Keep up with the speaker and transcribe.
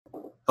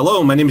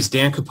Hello, my name is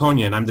Dan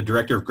Capogna, and I'm the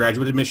Director of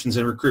Graduate Admissions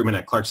and Recruitment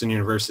at Clarkson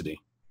University.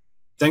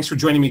 Thanks for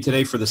joining me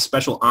today for this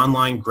special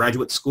online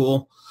graduate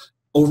school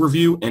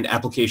overview and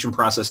application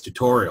process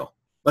tutorial.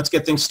 Let's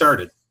get things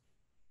started.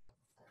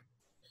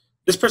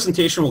 This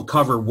presentation will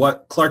cover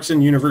what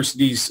Clarkson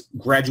University's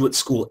graduate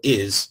school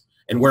is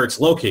and where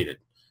it's located,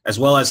 as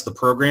well as the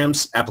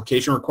programs,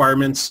 application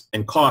requirements,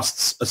 and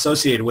costs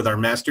associated with our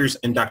master's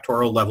and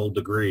doctoral level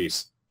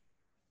degrees.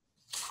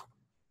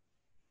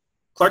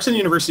 Clarkson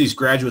University's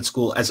graduate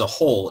school as a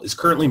whole is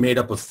currently made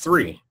up of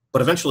 3,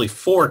 but eventually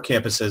 4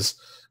 campuses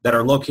that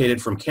are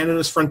located from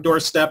Canada's front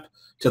doorstep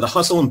to the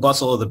hustle and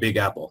bustle of the Big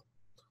Apple.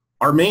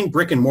 Our main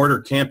brick and mortar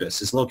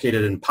campus is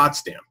located in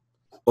Potsdam,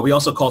 but we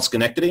also call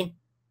Schenectady,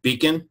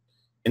 Beacon,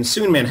 and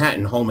soon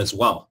Manhattan home as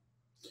well.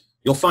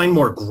 You'll find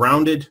more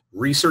grounded,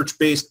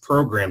 research-based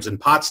programs in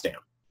Potsdam,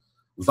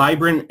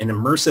 vibrant and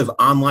immersive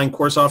online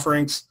course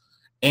offerings,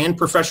 and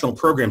professional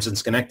programs in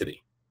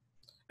Schenectady,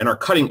 and our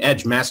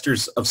cutting-edge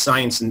Masters of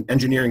Science and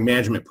Engineering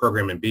Management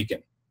program in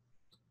Beacon.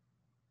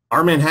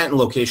 Our Manhattan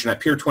location at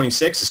Pier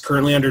 26 is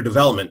currently under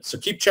development, so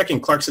keep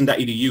checking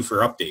clarkson.edu for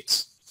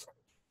updates.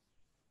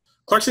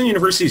 Clarkson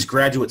University's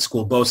graduate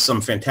school boasts some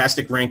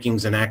fantastic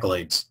rankings and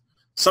accolades.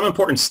 Some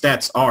important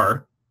stats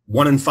are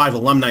 1 in 5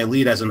 alumni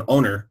lead as an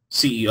owner,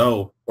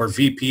 CEO, or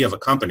VP of a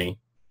company.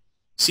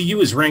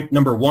 CU is ranked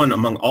number 1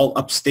 among all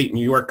upstate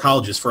New York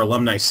colleges for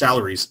alumni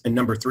salaries and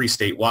number 3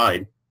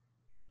 statewide.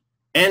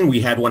 And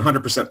we had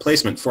 100%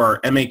 placement for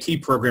our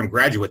MAT program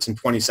graduates in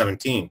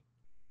 2017.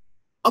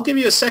 I'll give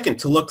you a second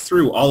to look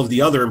through all of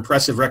the other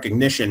impressive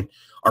recognition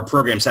our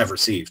programs have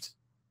received.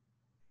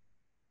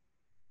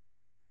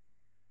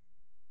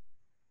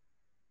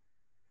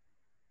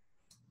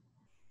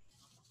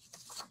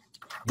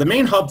 The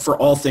main hub for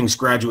all things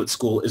graduate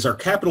school is our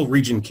Capital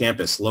Region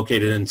campus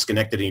located in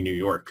Schenectady, New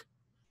York.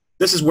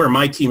 This is where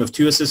my team of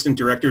 2 assistant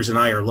directors and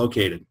I are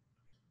located.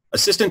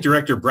 Assistant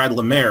Director Brad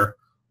Lemaire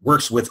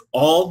works with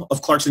all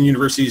of Clarkson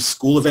University's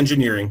School of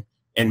Engineering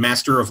and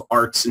Master of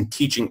Arts in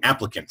Teaching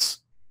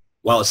applicants,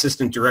 while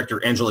Assistant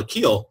Director Angela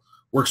Keel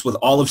works with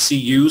all of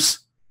CU's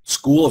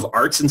School of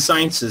Arts and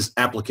Sciences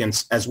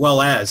applicants, as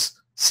well as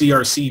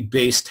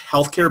CRC-based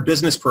healthcare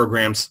business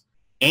programs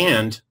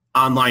and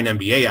online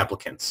MBA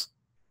applicants.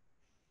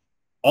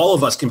 All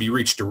of us can be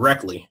reached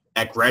directly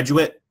at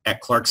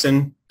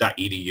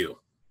graduate@clarkson.edu.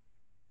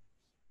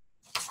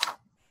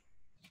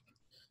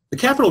 The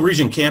Capital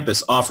Region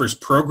campus offers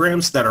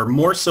programs that are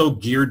more so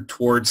geared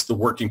towards the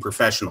working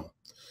professional,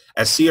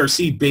 as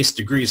CRC-based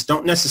degrees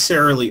don't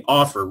necessarily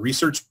offer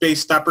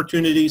research-based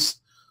opportunities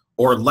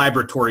or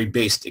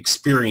laboratory-based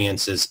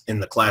experiences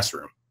in the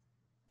classroom.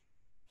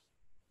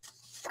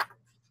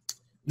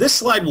 This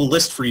slide will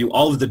list for you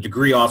all of the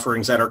degree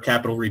offerings at our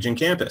Capital Region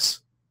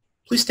campus.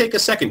 Please take a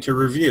second to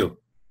review.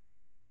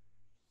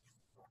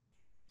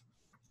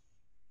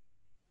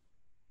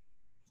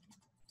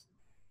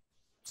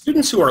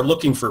 Students who are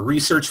looking for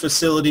research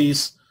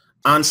facilities,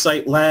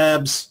 on-site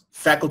labs,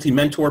 faculty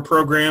mentor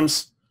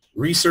programs,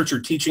 research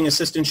or teaching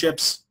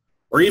assistantships,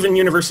 or even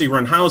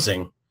university-run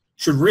housing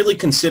should really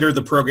consider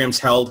the programs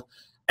held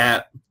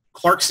at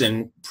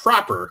Clarkson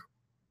proper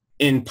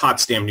in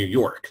Potsdam, New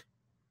York.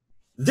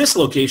 This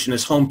location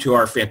is home to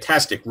our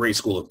fantastic Ray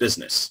School of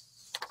Business.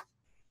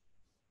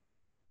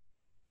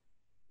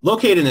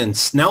 Located in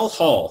Snell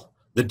Hall,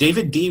 the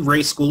David D.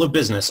 Ray School of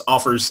Business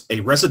offers a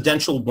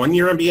residential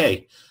 1-year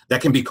MBA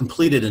that can be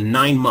completed in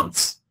 9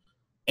 months,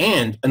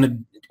 and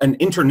an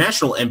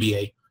international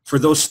MBA for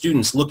those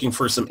students looking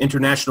for some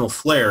international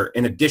flair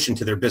in addition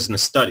to their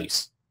business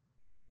studies.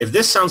 If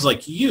this sounds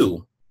like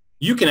you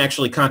can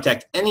actually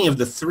contact any of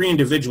the 3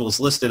 individuals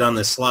listed on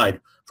this slide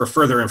for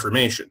further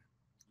information.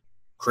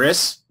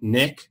 Chris,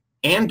 Nick,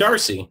 and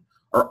Darcy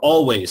are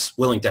always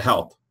willing to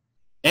help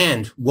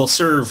and will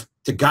serve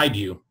to guide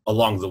you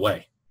along the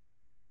way.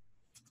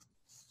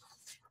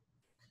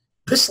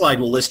 This slide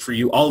will list for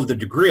you all of the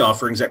degree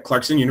offerings at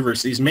Clarkson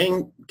University's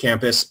main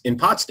campus in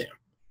Potsdam.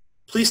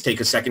 Please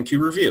take a second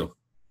to review.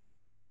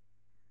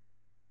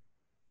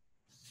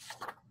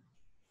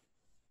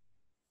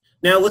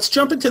 Now let's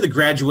jump into the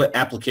graduate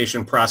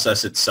application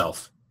process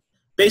itself.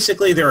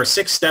 Basically, there are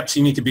 6 steps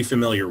you need to be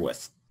familiar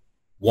with.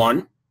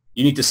 1,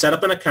 you need to set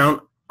up an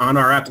account on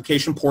our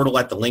application portal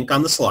at the link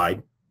on the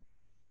slide.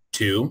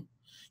 2,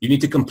 you need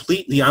to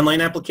complete the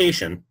online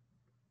application.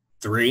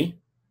 3,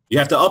 you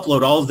have to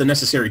upload all of the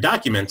necessary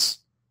documents.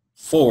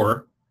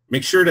 4,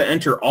 make sure to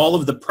enter all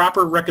of the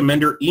proper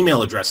recommender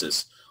email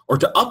addresses or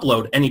to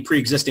upload any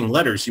pre-existing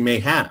letters you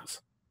may have.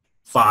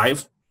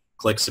 5,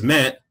 click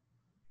Submit.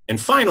 And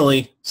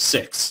finally,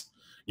 6,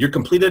 your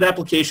completed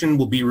application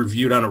will be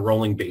reviewed on a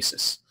rolling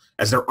basis,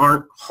 as there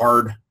aren't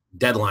hard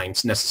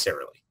deadlines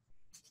necessarily.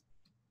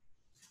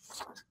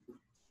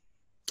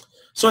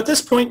 So at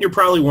this point, you're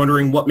probably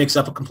wondering what makes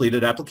up a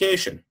completed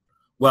application.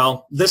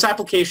 Well, this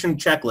application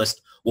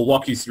checklist will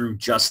walk you through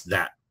just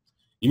that.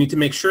 You need to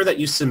make sure that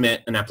you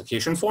submit an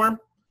application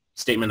form,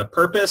 statement of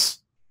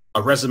purpose,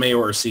 a resume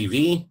or a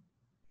CV,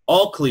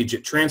 all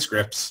collegiate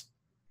transcripts,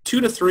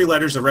 2 to 3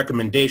 letters of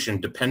recommendation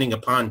depending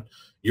upon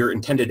your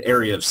intended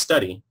area of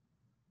study,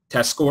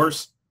 test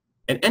scores,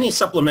 and any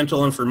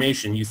supplemental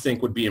information you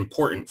think would be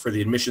important for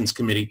the admissions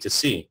committee to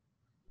see.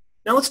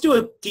 Now let's do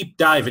a deep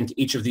dive into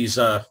each of these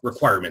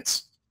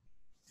requirements.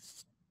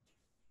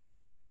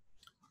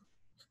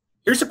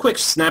 Here's a quick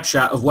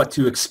snapshot of what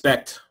to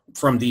expect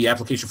from the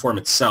application form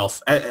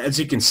itself. As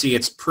you can see,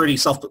 it's pretty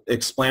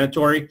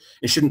self-explanatory.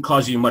 It shouldn't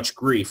cause you much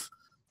grief.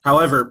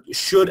 However,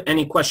 should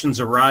any questions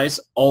arise,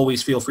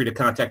 always feel free to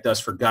contact us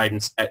for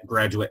guidance at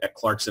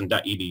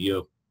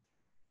graduate@clarkson.edu.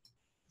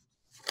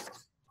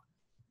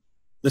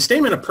 The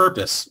statement of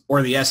purpose,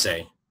 or the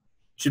essay,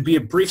 should be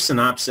a brief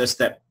synopsis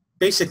that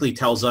basically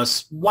tells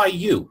us why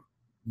you,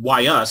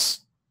 why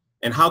us,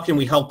 and how can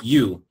we help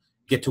you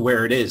get to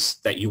where it is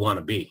that you want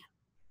to be.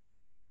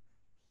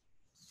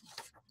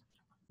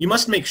 You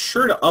must make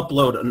sure to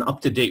upload an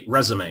up-to-date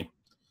resume.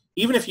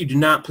 Even if you do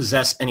not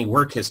possess any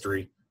work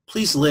history,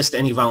 please list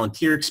any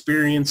volunteer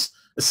experience,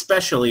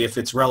 especially if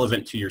it's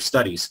relevant to your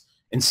studies,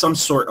 in some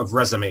sort of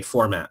resume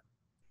format.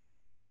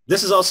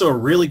 This is also a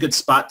really good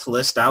spot to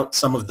list out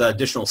some of the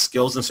additional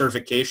skills and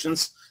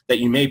certifications that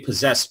you may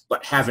possess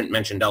but haven't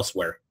mentioned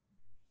elsewhere.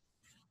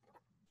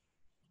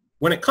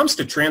 When it comes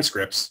to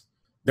transcripts,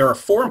 there are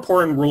 4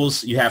 important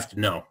rules you have to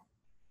know.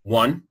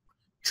 1,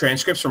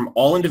 transcripts from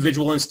all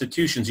individual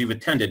institutions you've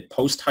attended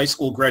post-high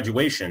school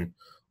graduation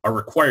are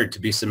required to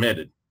be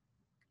submitted.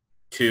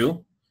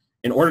 2,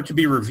 in order to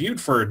be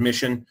reviewed for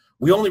admission,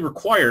 we only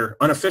require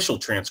unofficial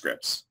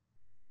transcripts.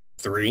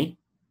 3,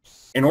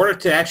 in order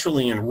to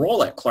actually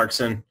enroll at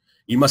Clarkson,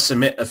 you must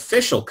submit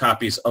official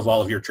copies of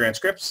all of your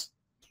transcripts.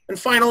 And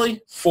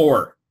finally,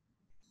 4,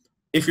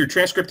 if your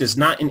transcript is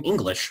not in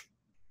English,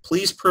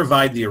 please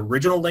provide the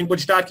original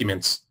language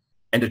documents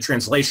and a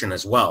translation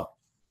as well.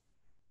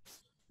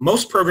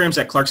 Most programs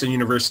at Clarkson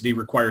University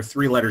require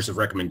 3 letters of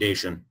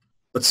recommendation,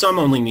 but some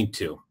only need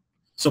 2.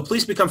 So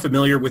please become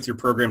familiar with your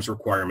program's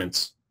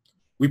requirements.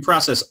 We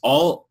process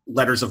all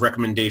letters of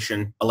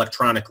recommendation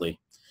electronically,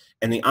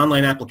 and the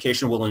online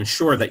application will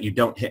ensure that you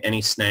don't hit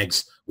any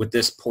snags with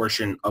this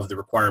portion of the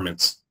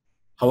requirements.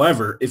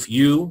 However, if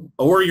you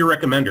or your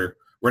recommender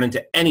run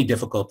into any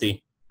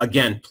difficulty,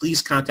 again,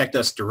 please contact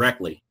us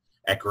directly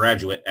at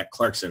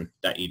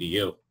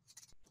graduate@clarkson.edu.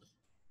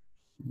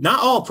 Not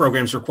all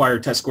programs require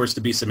test scores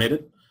to be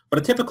submitted, but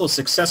a typical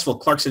successful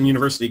Clarkson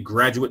University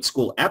graduate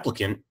school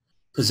applicant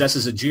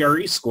possesses a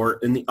GRE score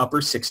in the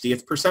upper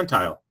 60th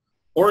percentile,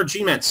 or a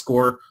GMAT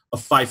score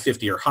of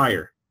 550 or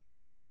higher.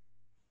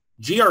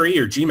 GRE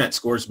or GMAT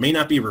scores may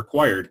not be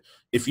required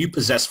if you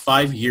possess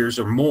 5 years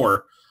or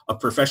more of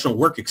professional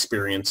work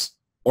experience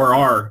or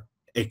are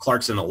a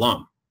Clarkson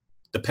alum,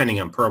 depending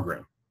on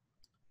program.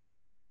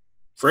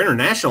 For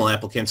international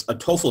applicants, a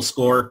TOEFL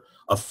score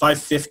of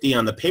 550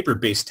 on the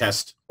paper-based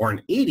test or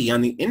an 80 on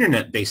the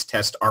internet-based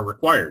test are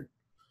required.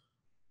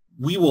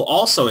 We will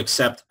also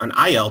accept an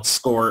IELTS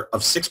score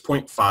of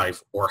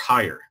 6.5 or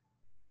higher.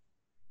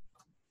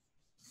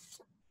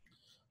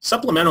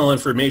 Supplemental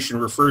information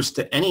refers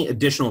to any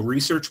additional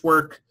research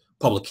work,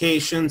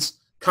 publications,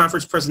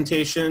 conference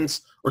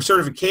presentations, or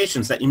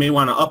certifications that you may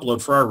want to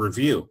upload for our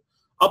review.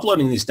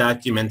 Uploading these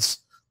documents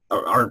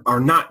are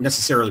not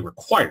necessarily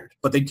required,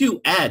 but they do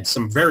add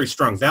some very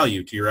strong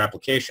value to your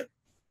application.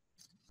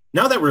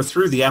 Now that we're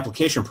through the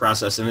application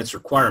process and its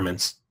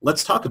requirements,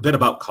 let's talk a bit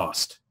about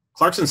cost.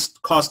 Clarkson's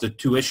cost of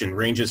tuition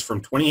ranges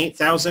from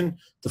 $28,000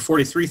 to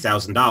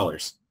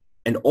 $43,000,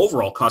 and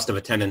overall cost of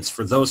attendance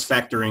for those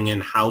factoring in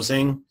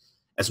housing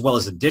as well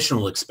as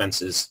additional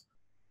expenses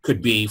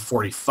could be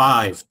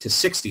 $45,000 to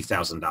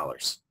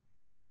 $60,000.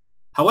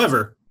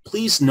 However,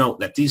 please note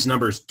that these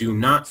numbers do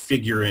not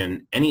figure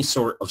in any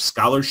sort of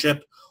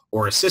scholarship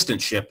or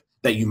assistantship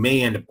that you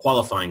may end up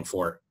qualifying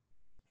for.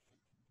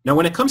 Now,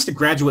 when it comes to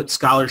graduate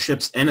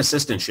scholarships and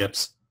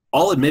assistantships,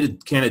 all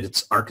admitted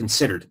candidates are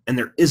considered, and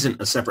there isn't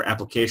a separate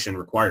application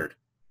required.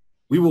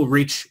 We will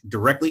reach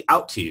directly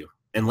out to you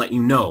and let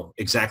you know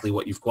exactly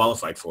what you've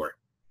qualified for.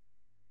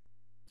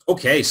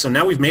 Okay, so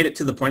now we've made it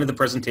to the point of the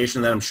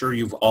presentation that I'm sure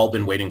you've all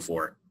been waiting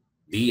for,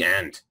 the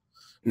end.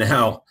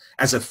 Now,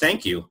 as a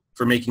thank you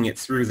for making it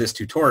through this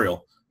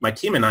tutorial, my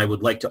team and I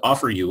would like to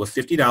offer you a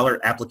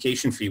 $50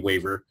 application fee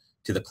waiver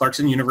to the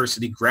Clarkson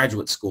University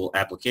Graduate School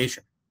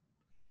application.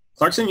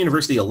 Clarkson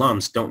University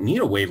alums don't need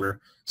a waiver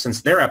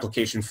since their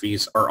application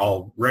fees are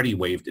already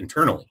waived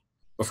internally.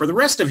 But for the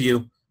rest of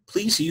you,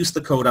 please use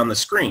the code on the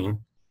screen,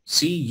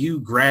 CU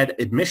Grad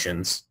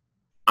Admissions,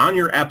 on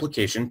your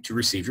application to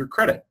receive your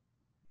credit.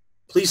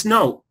 Please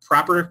note,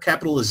 proper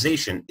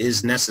capitalization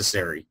is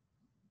necessary.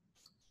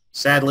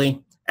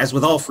 Sadly, as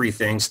with all free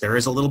things, there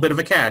is a little bit of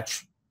a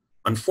catch.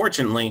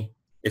 Unfortunately,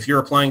 if you're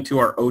applying to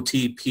our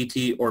OT,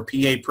 PT, or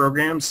PA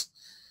programs,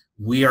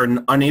 we are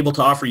unable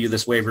to offer you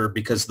this waiver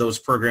because those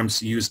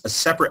programs use a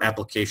separate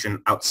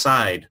application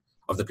outside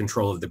of the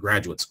control of the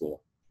graduate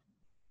school.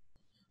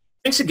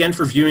 Thanks again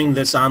for viewing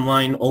this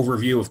online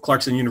overview of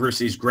Clarkson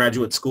University's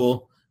graduate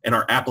school and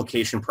our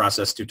application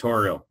process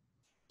tutorial.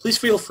 Please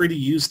feel free to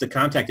use the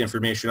contact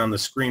information on the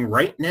screen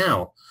right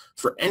now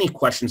for any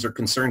questions or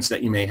concerns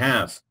that you may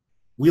have.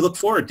 We look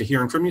forward to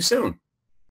hearing from you soon.